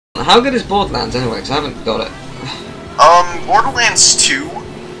How good is Borderlands anyway? Because I haven't got it. Borderlands 2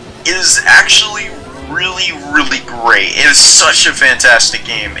 is actually really, really great. It is such a fantastic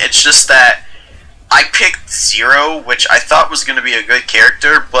game. It's just that I picked Zero, which I thought was going to be a good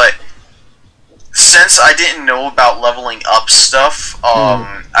character, but since I didn't know about leveling up stuff,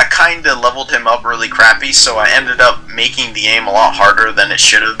 I kind of leveled him up really crappy, so I ended up making the game a lot harder than it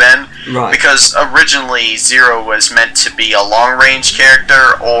should have been. Right. Because originally Zero was meant to be a long-range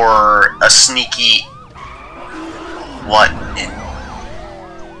character or a sneaky... What?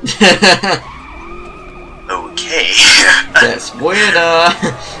 Okay. That's weirder.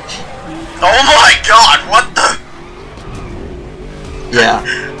 Oh my god, what the? Yeah.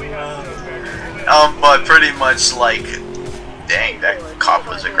 But pretty much like, dang, that cop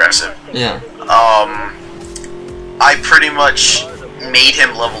was aggressive. Yeah. I pretty much made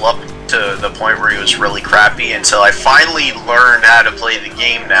him level up to the point where he was really crappy until I finally learned how to play the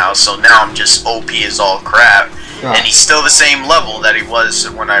game now, so now I'm just OP as all crap. Right. And he's still the same level that he was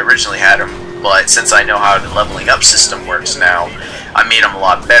when I originally had him, but since I know how the leveling up system works now, I made him a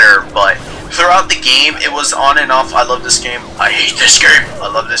lot better. But throughout the game, it was on and off. I love this game. I hate this game.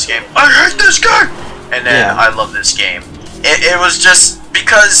 I love this game. I hate this game. And then I love this game. It was just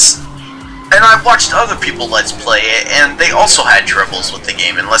because, and I watched other people let's play it, and they also had troubles with the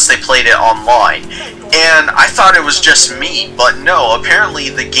game unless they played it online. And I thought it was just me, but no, apparently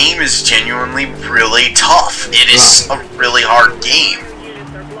the game is genuinely really tough. It is a really hard game.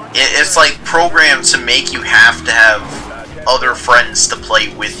 It's like programmed to make you have to have other friends to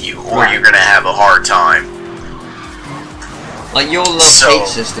play with you, or you're gonna have a hard time. Like, your love-hate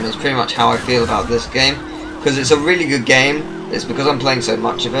system is pretty much how I feel about this game, because it's a really good game. It's because I'm playing so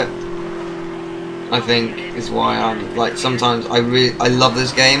much of it, I think, is why I'm, like, sometimes I love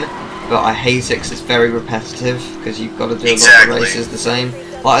this game, but I hate it because it's very repetitive, because you've got to do a lot of races the same.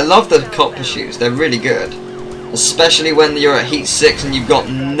 Like, I love the cop pursuits, they're really good. Especially when you're at Heat 6 and you've got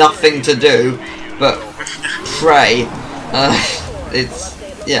nothing to do but pray. But it's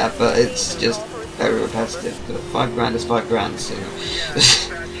just very repetitive. But $5 grand is $5 grand, so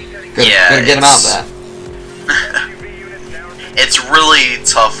gotta get them out there. It's really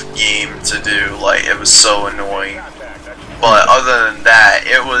tough game to do. Like, it was so annoying. But other than that,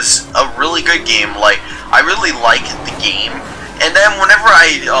 it was a really good game. Like, I really liked the game. And then whenever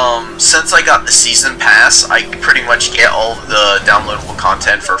since I got the season pass, I pretty much get all of the downloadable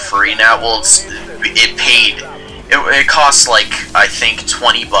content for free now. Well, it costs like, I think,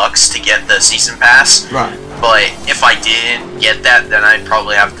 $20 to get the season pass. Right. But if I didn't get that, then I'd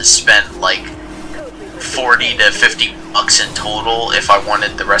probably have to spend like $40 to $50 in total if I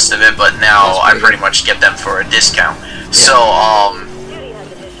wanted the rest of it. But now I pretty much get them for a discount. Yeah. So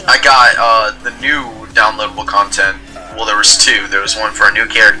I got the new downloadable content. Well, there was two. There was one for a new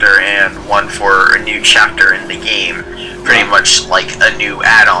character and one for a new chapter in the game. Pretty much like a new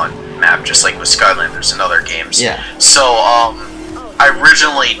add-on map, just like with Skylanders and other games. Yeah. So, I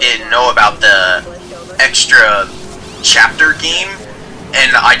originally didn't know about the extra chapter game,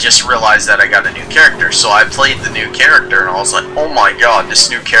 and I just realized that I got a new character. So I played the new character, and I was like, oh my god, this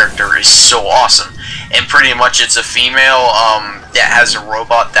new character is so awesome. And pretty much it's a female that has a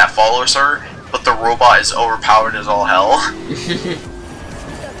robot that follows her. But the robot is overpowered as all hell.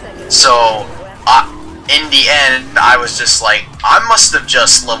 So, in the end, I was just like, I must have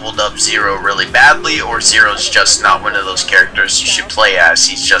just leveled up Zero really badly, or Zero's just not one of those characters you should play as.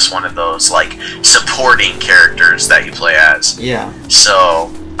 He's just one of those, like, supporting characters that you play as. Yeah. So,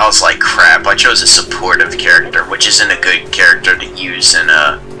 I was like, crap, I chose a supportive character, which isn't a good character to use in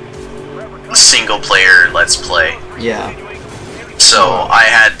a single-player Let's Play. Yeah. So I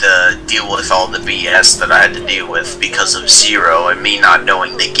had to deal with all the BS that I had to deal with because of Zero and me not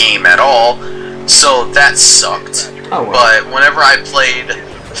knowing the game at all. So that sucked. Oh, well. But whenever I played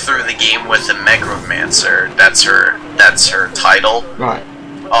through the game with the Megromancer, that's her title. Right.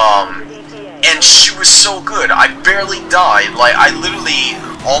 And she was so good. I barely died. Like, I literally,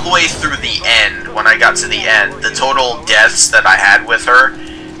 all the way through the end, when I got to the end, the total deaths that I had with her,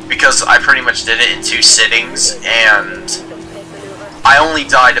 because I pretty much did it in 2 sittings, and I only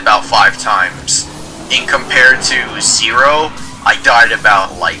died about 5 times. In compared to Zero, I died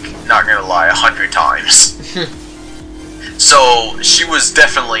about, like, not gonna lie, 100 times. So, she was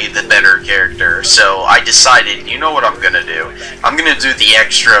definitely the better character, so I decided, you know what I'm gonna do? I'm gonna do the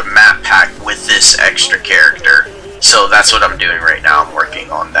extra map pack with this extra character. So that's what I'm doing right now, I'm working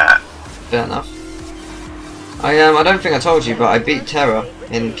on that. Fair enough. I don't think I told you, but I beat Terra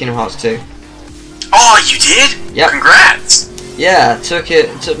in Kingdom Hearts 2. Oh, you did? Yep. Congrats! Yeah,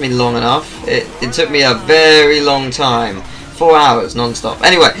 it took me long enough. It took me a very long time. 4 hours non-stop.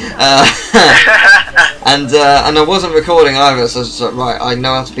 Anyway, and I wasn't recording either, so I was just like, right, I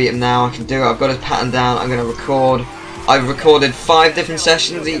know how to beat him now, I can do it, I've got his pattern down, I'm going to record. I've recorded 5 different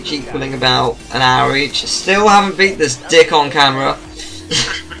sessions, each equaling about an hour each. Still haven't beat this dick on camera.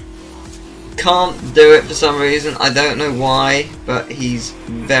 Can't do it for some reason, I don't know why, but he's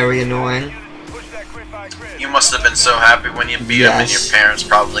very annoying. You must have been so happy when you beat him, and your parents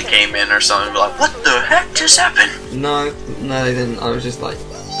probably came in or something, like, what the heck just happened? No, they didn't. I was just like,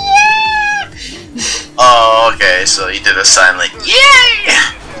 yeah! Oh, okay, so you did a silent yay!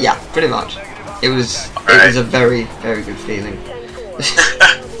 Yeah, pretty much. It was a very, very good feeling.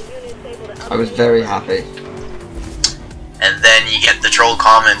 I was very happy. And then you get the troll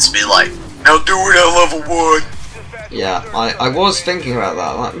comments be like, now do it at level 1! Yeah, I was thinking about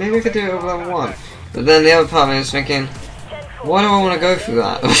that, like, maybe I could do it at level 1. But then the other part of me was thinking, why do I want to go through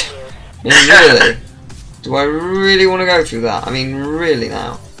that? Really? Do I really want to go through that? I mean, really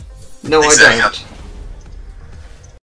now? No, I don't.